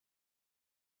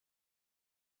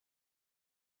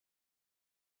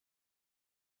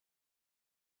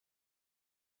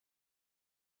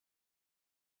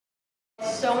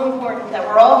It's so important that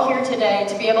we're all here today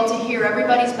to be able to hear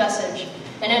everybody's message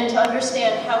and then to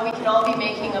understand how we can all be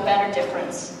making a better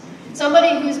difference.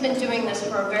 Somebody who's been doing this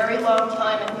for a very long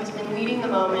time and who's been leading the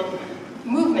movement,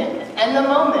 and the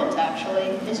moment actually,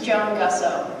 is Joan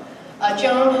Gussow.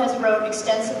 Joan has wrote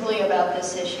extensively about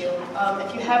this issue.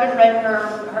 If you haven't read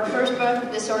her first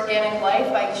book, This Organic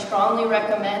Life, I strongly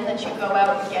recommend that you go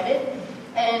out and get it.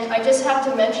 And I just have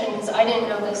to mention, because I didn't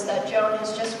know this, that Joan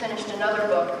has just finished another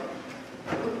book,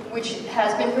 which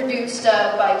has been produced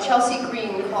by Chelsea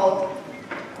Green, called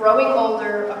Growing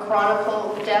Older, A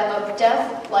Chronicle of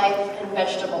Death, Life, and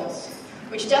Vegetables,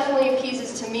 which definitely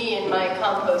appeases to me in my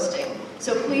composting.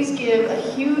 So please give a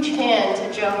huge hand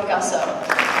to Joan Gussow.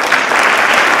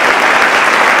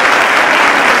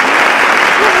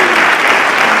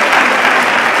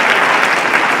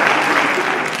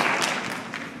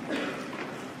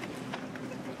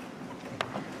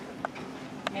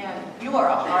 You are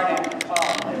a hard act to follow.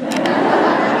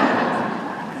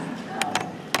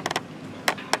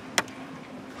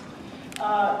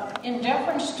 In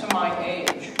deference to my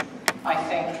age, I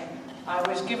think, I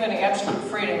was given absolute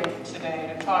freedom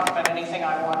today to talk about anything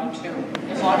I wanted to,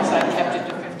 as long as I kept it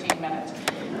to 15 minutes.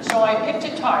 So I picked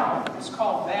a title. It's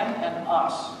called Them and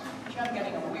Us. I'm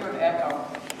getting a weird echo.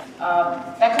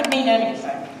 That could mean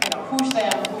anything. You know, who's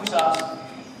them, who's us.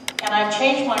 And I've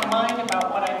changed my mind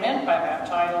about what I meant by that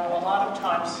title a lot of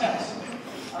times since.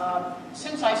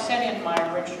 Since I sent in my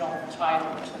original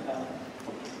title to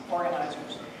the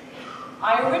organizers.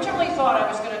 I originally thought I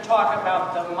was going to talk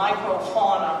about the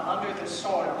microfauna under the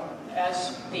soil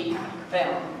as the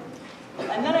them.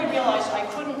 And then I realized I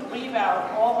couldn't leave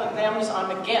out all the thems I'm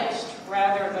against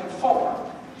rather than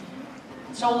for.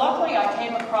 So luckily I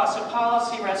came across a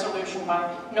policy resolution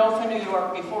by NOFA New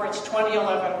York before its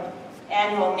 2011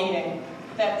 annual meeting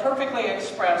that perfectly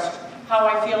expressed how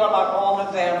I feel about all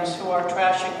the thems who are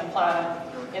trashing the planet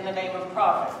in the name of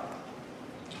profit.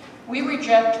 We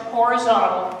reject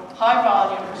horizontal,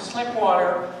 high-volume,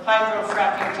 slick-water,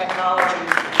 hydrofracking technology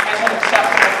as an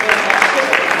acceptable human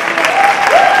activity.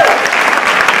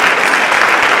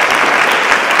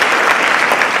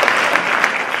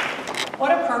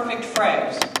 What a perfect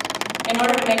phrase. In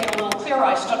order to make it a little clearer,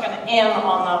 I stuck an N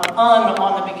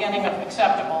on the beginning of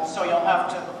acceptable, so you'll have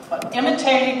to,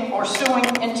 intimidating or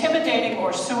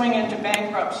suing into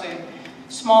bankruptcy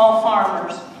small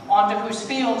farmers onto whose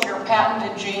fields your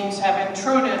patented genes have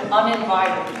intruded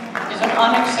uninvited is an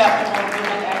unacceptable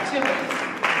human activity.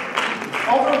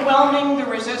 Overwhelming the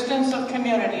resistance of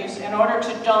communities in order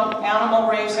to dump animal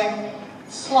raising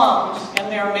slums in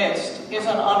their midst is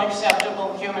an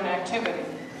unacceptable human activity.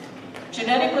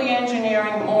 Genetically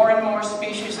engineering more and more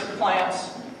species of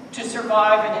plants to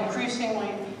survive an increasingly,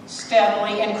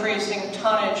 steadily increasing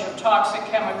tonnage of toxic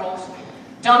chemicals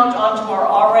dumped onto our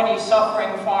already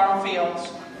suffering farm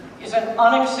fields is an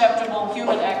unacceptable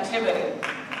human activity.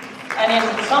 And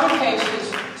in some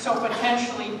cases, so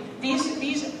potentially,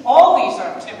 all these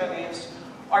activities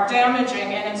are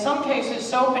damaging, and in some cases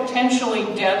so potentially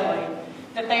deadly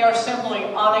that they are simply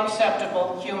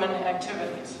unacceptable human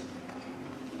activities.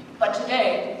 But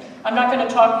today, I'm not going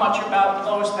to talk much about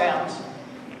those thems,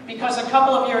 because a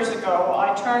couple of years ago,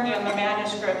 I turned in the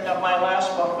manuscript of my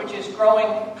last book, which is Growing,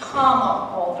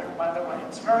 Older, by the way.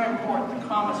 It's very important. The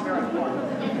comma is very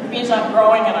important. It means I'm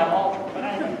growing and I'm older. But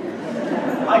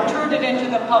anyway, I turned it into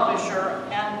the publisher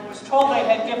and was told they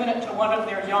had given it to one of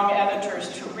their young editors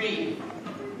to read.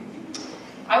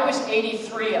 I was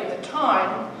 83 at the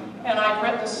time, and I'd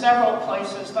written several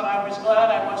places that I was glad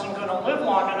I wasn't going to live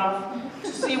long enough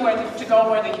to see to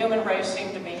go where the human race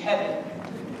seemed to be headed.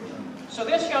 So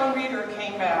this young reader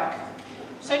came back,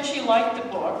 said she liked the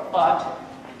book, but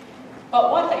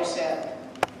what, they said?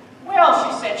 Well,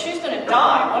 she said, she's going to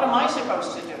die. What am I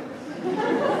supposed to do?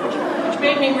 Which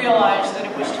made me realize that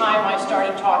it was time I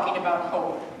started talking about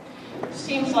hope.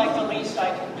 Seems like the least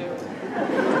I can do.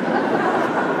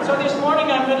 So this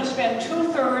morning I'm going to spend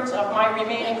 2/3 of my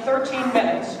remaining 13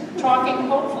 minutes talking,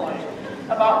 hopefully,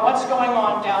 about what's going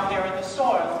on down there in the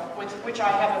soil, with which I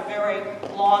have a very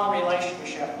long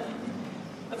relationship.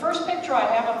 The first picture I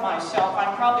have of myself,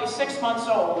 I'm probably 6 months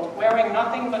old, wearing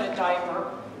nothing but a diaper,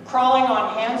 crawling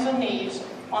on hands and knees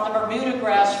on the Bermuda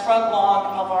grass front lawn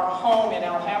of our home in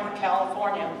Alhambra,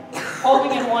 California,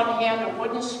 holding in one hand a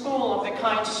wooden spool of the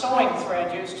kind sewing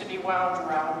thread used to be wound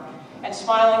around, and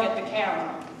smiling at the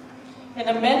camera. In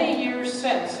the many years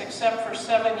since, except for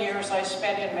 7 years I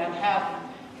spent in Manhattan,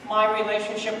 my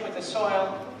relationship with the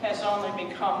soil has only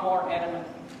become more intimate.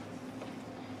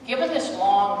 Given this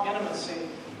long intimacy,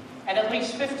 and at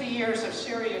least 50 years of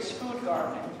serious food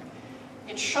gardening,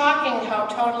 it's shocking how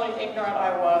totally ignorant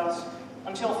I was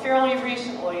until fairly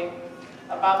recently,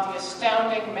 about the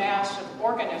astounding mass of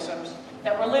organisms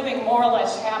that were living more or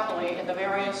less happily in the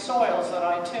various soils that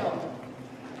I tilled.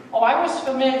 Oh, I was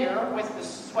familiar with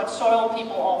what soil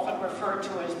people often refer to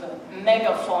as the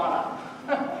megafauna.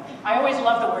 I always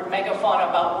loved the word megafauna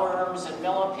about worms and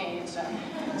millipedes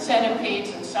and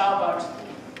centipedes and sow bugs.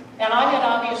 And I had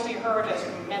obviously heard, as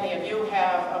many of you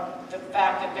have, of the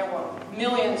fact that there were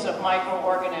millions of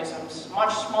microorganisms,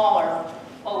 much smaller,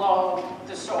 below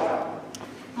the soil.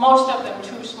 Most of them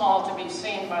too small to be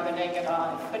seen by the naked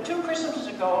eye. But 2 Christmases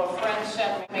ago, a friend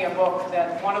sent me a book,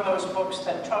 one of those books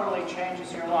that totally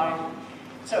changes your life.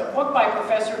 It's a book by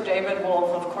Professor David Wolf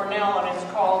of Cornell, and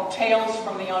it's called Tales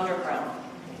from the Underground.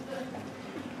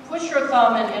 Push your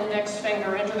thumb and index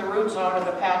finger into the root zone of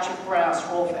the patch of grass,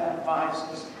 Wolf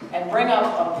advises, and bring up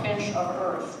a pinch of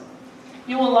earth.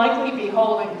 You will likely be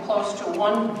holding close to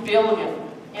 1 billion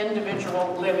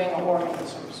individual living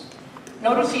organisms.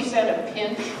 Notice he said a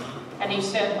pinch, and he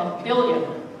said a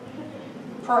billion.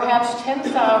 Perhaps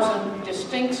 10,000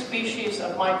 distinct species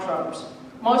of microbes,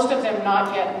 most of them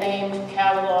not yet named,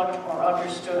 cataloged, or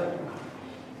understood.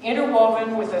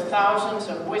 Interwoven with the thousands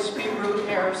of wispy root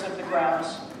hairs of the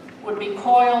grass would be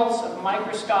coils of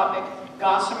microscopic,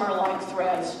 gossamer-like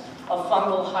threads of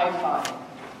fungal hyphae,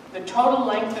 the total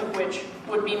length of which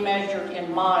would be measured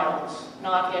in miles,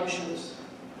 not inches.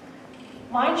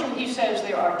 Mind you, he says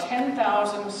there are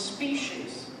 10,000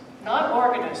 species, not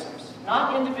organisms,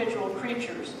 not individual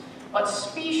creatures, but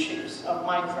species of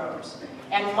microbes,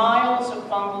 and miles of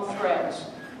fungal threads,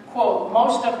 quote,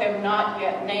 most of them not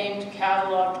yet named,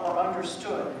 cataloged, or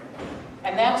understood.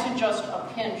 And that's in just a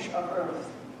pinch of earth.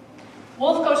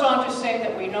 Wolf goes on to say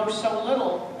that we know so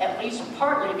little, at least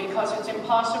partly because it's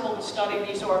impossible to study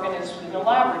these organisms in the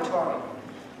laboratory.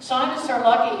 Scientists are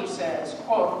lucky, he says,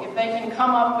 quote, if they can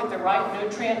come up with the right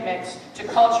nutrient mix to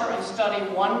culture and study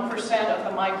 1% of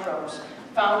the microbes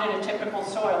found in a typical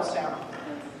soil sample.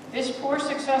 This poor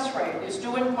success rate is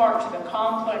due in part to the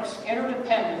complex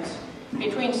interdependence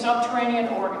between subterranean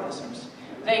organisms.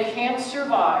 They can't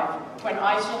survive when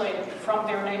isolated from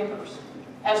their neighbors,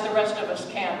 as the rest of us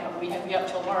can, but we have yet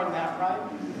to learn that, right?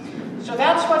 So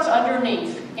that's what's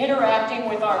underneath, interacting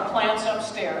with our plants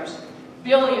upstairs,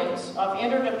 billions of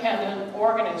interdependent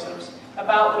organisms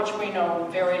about which we know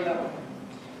very little.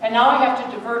 And now I have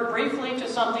to divert briefly to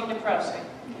something depressing,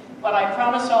 but I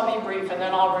promise I'll be brief and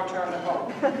then I'll return to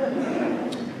hope.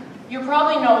 You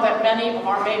probably know that many of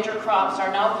our major crops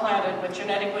are now planted with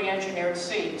genetically engineered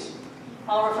seeds.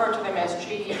 I'll refer to them as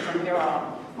GE from here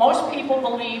on. Most people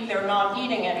believe they're not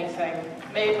eating anything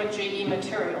made with GE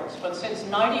materials, but since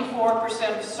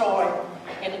 94% of soy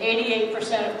and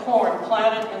 88% of corn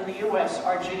planted in the U.S.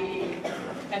 are GE,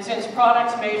 and since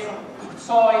products made from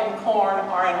soy and corn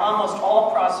are in almost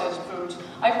all processed foods,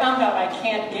 I found out I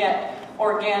can't get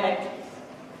organic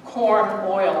corn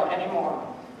oil anymore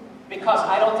because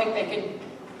I don't think they can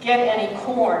get any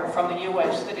corn from the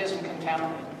U.S. that isn't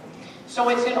contaminated. So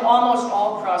it's in almost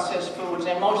all processed foods,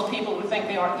 and most people who think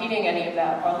they aren't eating any of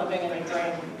that are living in a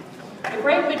dream. The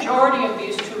great majority of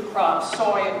these 2 crops,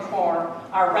 soy and corn,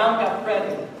 are Roundup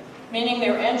ready, meaning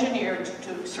they're engineered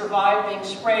to survive being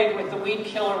sprayed with the weed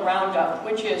killer Roundup,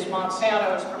 which is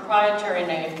Monsanto's proprietary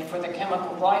name for the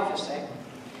chemical glyphosate.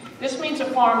 This means a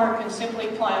farmer can simply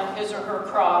plant his or her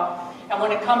crop, and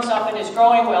when it comes up and is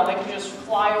growing well, they can just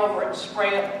fly over it and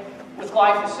spray it with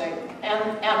glyphosate,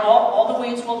 and all the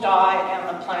weeds will die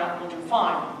and the plant will do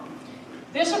fine.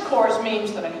 This, of course,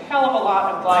 means that a hell of a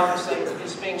lot of glyphosate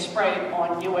is being sprayed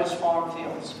on U.S. farm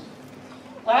fields.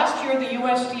 Last year, the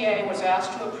USDA was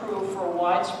asked to approve for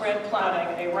widespread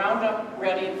planting a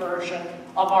Roundup-ready version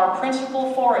of our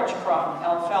principal forage crop,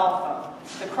 alfalfa,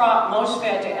 the crop most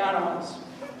fed to animals,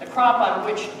 the crop on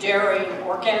which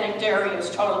organic dairy is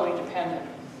totally dependent.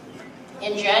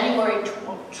 In January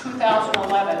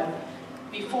 2011,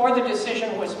 before the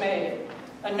decision was made,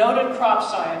 a noted crop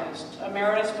scientist,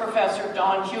 Emeritus Professor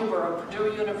Don Huber of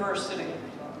Purdue University,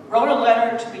 wrote a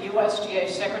letter to the USDA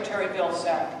Secretary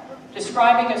Vilsack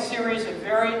describing a series of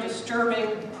very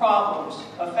disturbing problems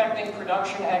affecting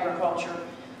production agriculture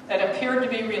that appeared to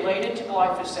be related to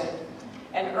glyphosate,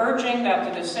 and urging that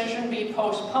the decision be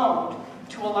postponed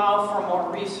to allow for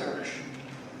more research.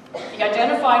 The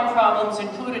identified problems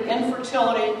included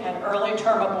infertility and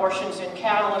early-term abortions in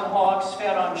cattle and hogs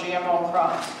fed on GMO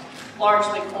crops,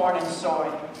 largely corn and soy,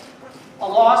 a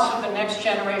loss of the next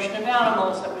generation of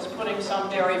animals that was putting some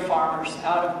dairy farmers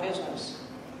out of business.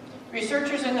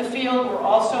 Researchers in the field were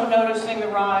also noticing the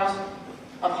rise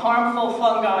of harmful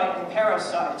fungi and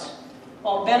parasites,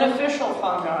 while beneficial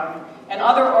fungi and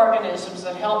other organisms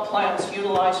that help plants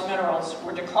utilize minerals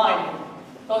were declining,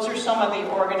 Those are some of the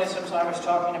organisms I was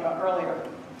talking about earlier.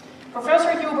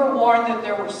 Professor Huber warned that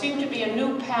there would seem to be a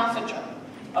new pathogen,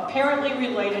 apparently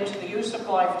related to the use of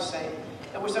glyphosate,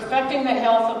 that was affecting the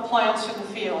health of plants in the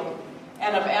field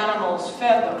and of animals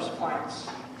fed those plants.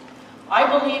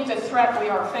 I believe the threat we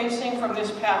are facing from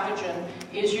this pathogen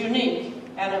is unique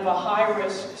and of a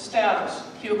high-risk status,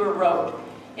 Huber wrote.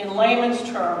 In layman's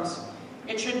terms,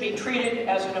 it should be treated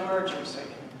as an emergency.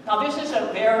 Now, this is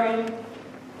a very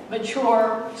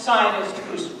mature scientist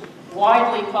who's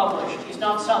widely published. He's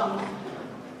not some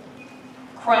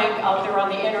crank out there on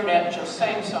the internet just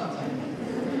saying something.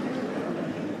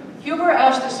 Huber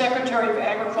asked the Secretary of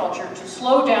Agriculture to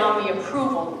slow down the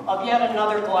approval of yet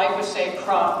another glyphosate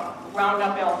crop,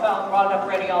 Roundup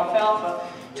Ready alfalfa,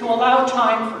 to allow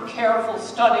time for careful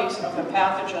studies of the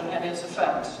pathogen and its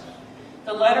effects.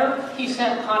 The letter he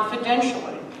sent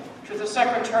confidentially to the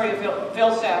Secretary of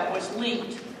Vilsack was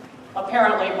leaked,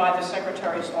 apparently by the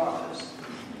Secretary's office.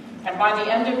 And by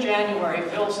the end of January,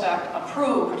 Vilsack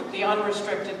approved the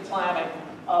unrestricted planting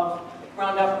of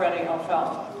Roundup Ready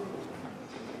alfalfa.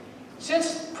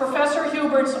 Since Professor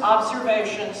Huber's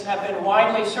observations have been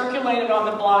widely circulated on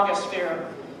the blogosphere,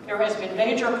 there has been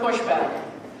major pushback,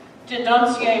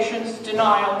 denunciations,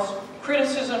 denials,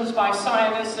 criticisms by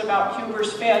scientists about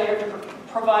Huber's failure to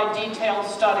provide detailed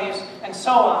studies, and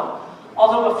so on,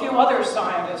 although a few other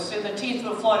scientists in the teeth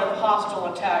of a flood of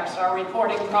hostile attacks are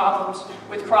reporting problems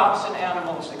with crops and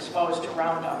animals exposed to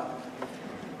Roundup.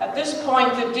 At this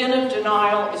point, the din of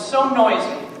denial is so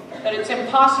noisy that it's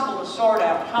impossible to sort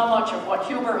out how much of what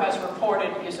Huber has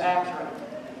reported is accurate.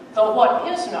 Though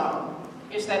what is known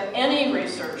is that any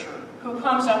researcher who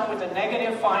comes up with a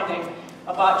negative finding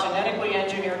about genetically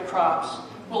engineered crops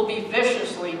will be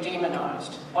viciously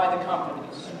demonized by the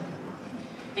companies.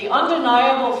 The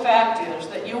undeniable fact is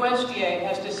that USDA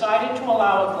has decided to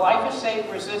allow a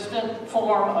glyphosate-resistant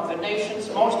form of the nation's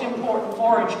most important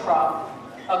forage crop,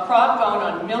 a crop grown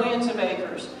on millions of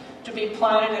acres, to be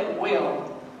planted at will,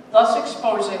 thus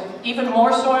exposing even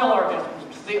more soil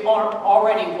organisms to the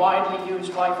already widely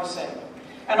used glyphosate.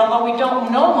 And although we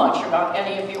don't know much about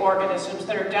any of the organisms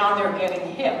that are down there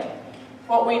getting hit,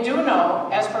 what we do know,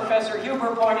 as Professor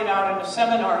Huber pointed out in a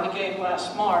seminar he gave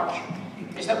last March,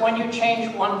 is that when you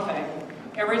change one thing,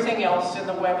 everything else in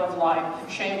the web of life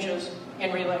changes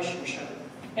in relationship.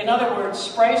 In other words,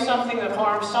 spray something that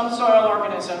harms some soil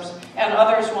organisms and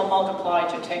others will multiply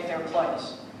to take their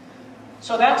place.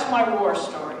 So that's my war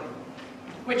story,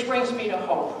 which brings me to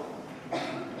hope.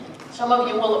 Some of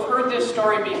you will have heard this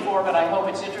story before, but I hope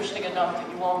it's interesting enough that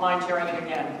you won't mind hearing it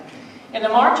again. In the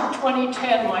March of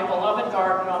 2010, my beloved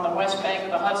garden on the west bank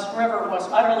of the Hudson River was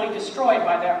utterly destroyed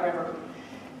by that river.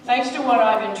 Thanks to what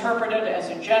I've interpreted as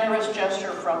a generous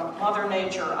gesture from Mother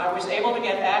Nature, I was able to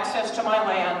get access to my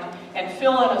land and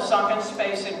fill in a sunken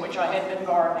space in which I had been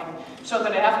gardening, so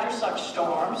that after such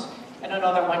storms, and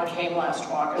another one came last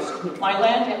August, my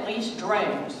land at least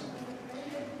drains.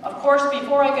 Of course,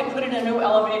 before I could put in a new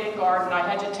elevated garden, I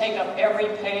had to take up every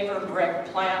paver, brick,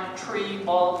 plant, tree,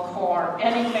 bulb, corn,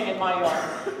 anything in my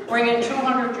yard, bring in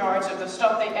 200 yards of the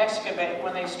stuff they excavate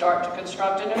when they start to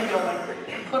construct a new building,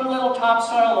 put a little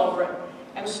topsoil over it,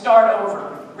 and start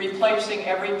over, replacing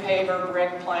every paver,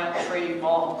 brick, plant, tree,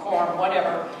 bulb, corn,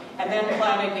 whatever, and then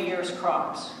planting the year's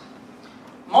crops.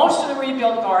 Most of the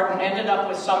rebuilt garden ended up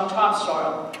with some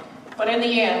topsoil, but in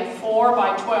the end, 4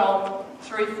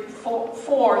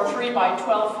 3 by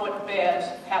 12 foot beds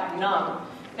had none.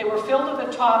 They were filled to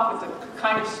the top with the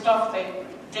kind of stuff they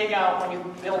dig out when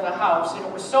you build a house, and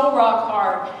it was so rock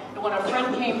hard that when a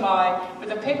friend came by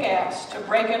with a pickaxe to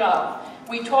break it up,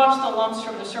 we tossed the lumps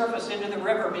from the surface into the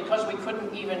river because we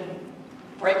couldn't even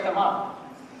break them up.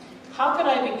 How could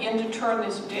I begin to turn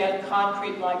this dead,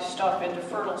 concrete-like stuff into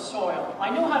fertile soil? I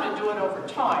knew how to do it over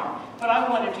time, but I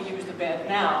wanted to use the bed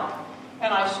now,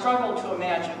 and I struggled to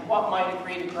imagine what might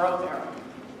agree to grow there.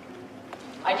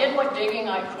 I did what digging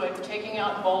I could, taking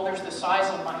out boulders the size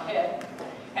of my head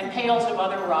and pails of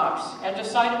other rocks, and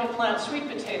decided to plant sweet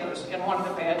potatoes in one of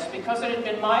the beds because it had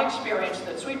been my experience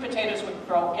that sweet potatoes would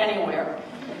grow anywhere,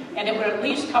 and it would at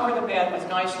least cover the bed with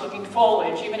nice-looking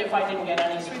foliage, even if I didn't get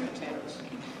any sweet potatoes.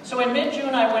 So in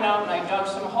mid-June, I went out and I dug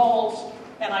some holes,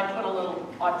 and I put a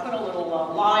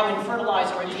little lime and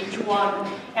fertilizer in each one,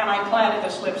 and I planted the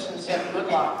slips and said, good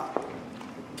luck.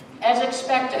 As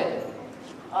expected,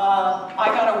 I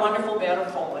got a wonderful bed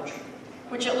of foliage,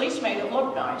 which at least made it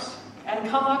look nice. And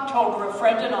come October, a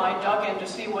friend and I dug in to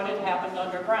see what had happened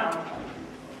underground.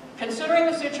 Considering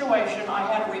the situation, I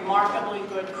had a remarkably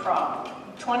good crop.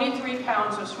 23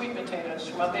 pounds of sweet potatoes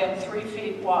from a bed 3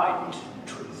 feet wide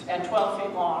and 12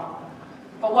 feet long.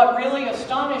 But what really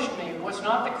astonished me was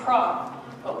not the crop,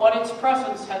 but what its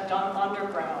presence had done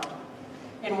underground.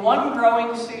 In one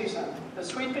growing season, the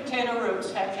sweet potato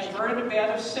roots had converted a bed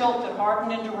of silt that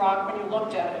hardened into rock when you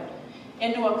looked at it,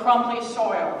 into a crumbly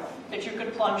soil that you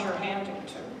could plunge your hand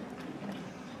into.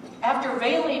 After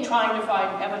vainly trying to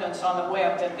find evidence on the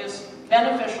web that this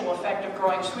beneficial effect of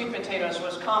growing sweet potatoes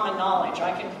was common knowledge,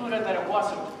 I concluded that it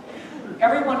wasn't.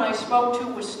 Everyone I spoke to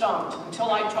was stumped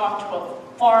until I talked to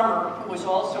a farmer who was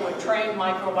also a trained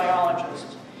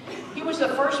microbiologist. He was the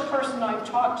first person I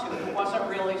talked to who wasn't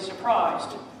really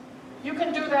surprised. You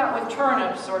can do that with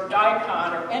turnips or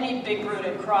daikon or any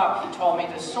big-rooted crop, he told me.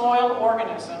 The soil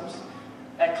organisms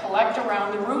that collect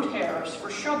around the root hairs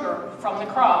for sugar from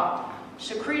the crop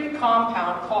secrete a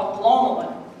compound called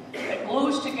glomalin that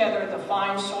glues together the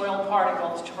fine soil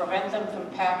particles to prevent them from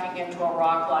packing into a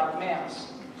rock-like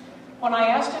mass. When I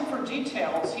asked him for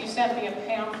details, he sent me a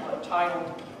pamphlet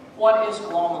titled, "What is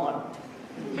Glomalin?"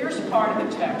 Here's part of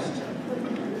the text.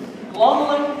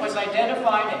 Glomalin was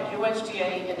identified at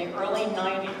USDA in the early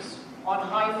 90s on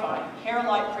HiFi,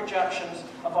 hair-like projections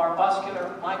of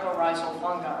arbuscular mycorrhizal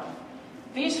fungi.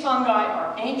 These fungi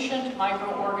are ancient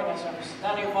microorganisms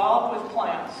that evolved with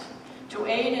plants to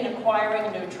aid in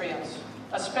acquiring nutrients,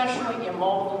 especially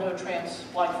immobile nutrients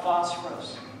like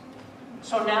phosphorus.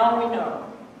 So now we know.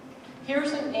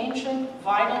 Here's an ancient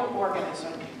vital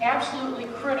organism absolutely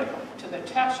critical to the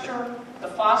texture, the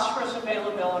phosphorus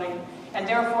availability, and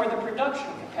therefore the production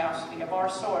capacity of our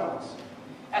soils.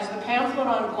 As the pamphlet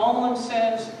on glomalin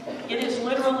says, it is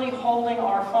literally holding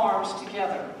our farms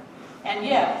together. And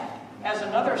yet, as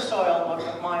another soil book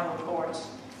of mine reports,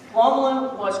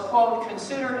 glomalin was, quote,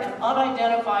 considered an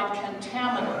unidentified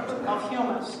contaminant of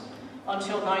humus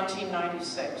until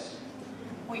 1996.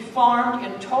 We farmed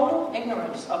in total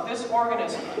ignorance of this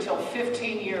organism until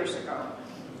 15 years ago.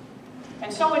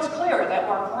 And so it's clear that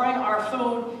we're growing our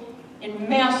food in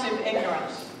massive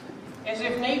ignorance, as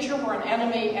if nature were an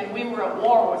enemy and we were at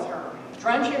war with her,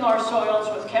 drenching our soils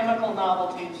with chemical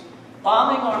novelties,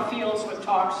 bombing our fields with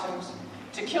toxins,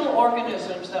 to kill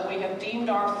organisms that we have deemed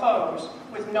our foes,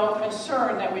 with no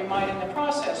concern that we might in the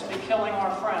process be killing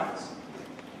our friends.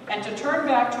 And to turn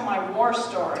back to my war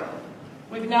story,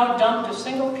 we've now dumped a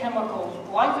single chemical,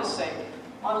 glyphosate,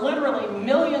 on literally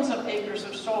millions of acres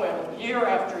of soil, year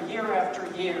after year after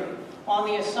year, on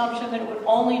the assumption that it would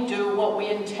only do what we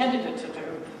intended it to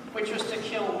do, which was to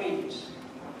kill weeds.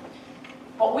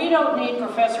 But we don't need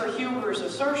Professor Huber's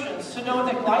assertions to know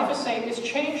that glyphosate is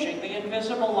changing the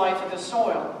invisible life of the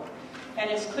soil. And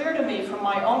it's clear to me from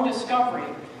my own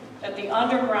discovery that the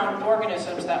underground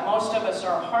organisms that most of us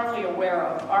are hardly aware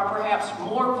of are perhaps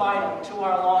more vital to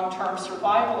our long-term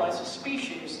survival as a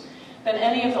species than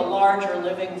any of the larger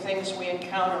living things we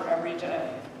encounter every day.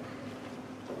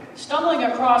 Stumbling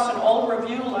across an old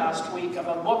review last week of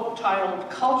a book titled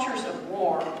Cultures of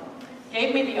War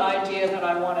gave me the idea that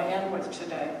I want to end with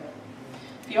today.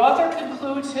 The author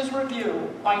concludes his review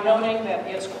by noting that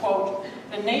it's, quote,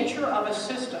 the nature of a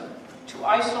system to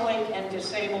isolate and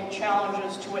disable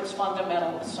challenges to its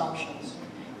fundamental assumptions.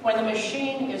 When the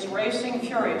machine is racing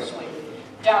furiously,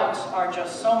 doubts are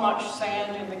just so much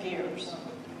sand in the gears.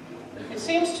 It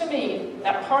seems to me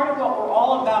that part of what we're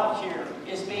all about here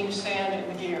is being sand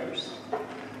in the gears.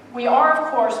 We are,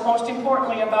 of course, most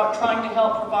importantly about trying to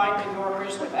help provide New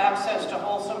Yorkers with access to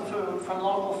wholesome food from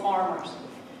local farmers.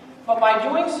 But by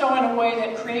doing so in a way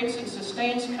that creates and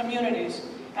sustains communities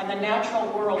and the natural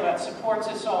world that supports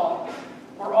us all,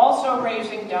 we're also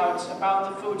raising doubts about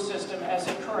the food system as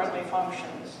it currently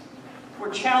functions.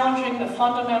 We're challenging the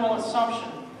fundamental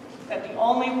assumption that the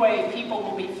only way people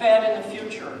will be fed in the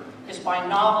future is by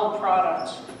novel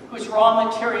products whose raw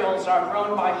materials are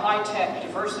grown by high-tech,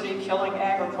 diversity-killing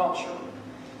agriculture.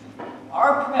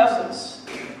 Our presence,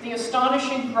 the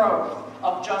astonishing growth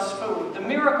of Just Food, the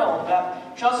miracle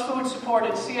that Just Food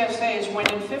supported CSAs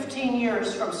went in 15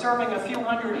 years from serving a few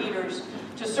hundred eaters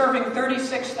to serving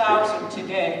 36,000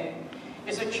 today,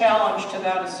 is a challenge to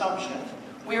that assumption.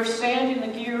 We are sand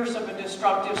in the gears of a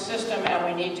destructive system and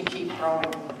we need to keep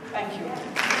growing. Thank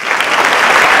you.